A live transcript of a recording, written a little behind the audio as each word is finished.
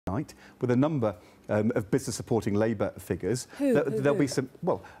Newsnight with a number of business supporting Labour figures. There'll be some.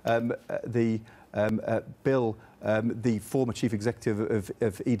 Well, Bill, the former chief executive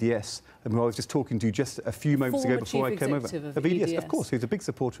of EDS, who I was just talking to just a few moments ago before I came over. Of EDS, of course, who's a big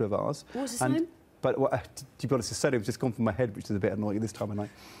supporter of ours. What's his name? But to be honest, his surname's just gone from my head, which is a bit annoying this time of night.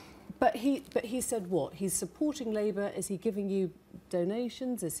 But he said what? He's supporting Labour. Is he giving you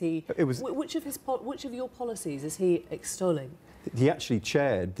donations? Is he? Which of your policies is he extolling? He actually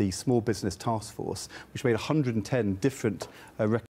chaired the Small Business Task Force, which made 110 different recommendations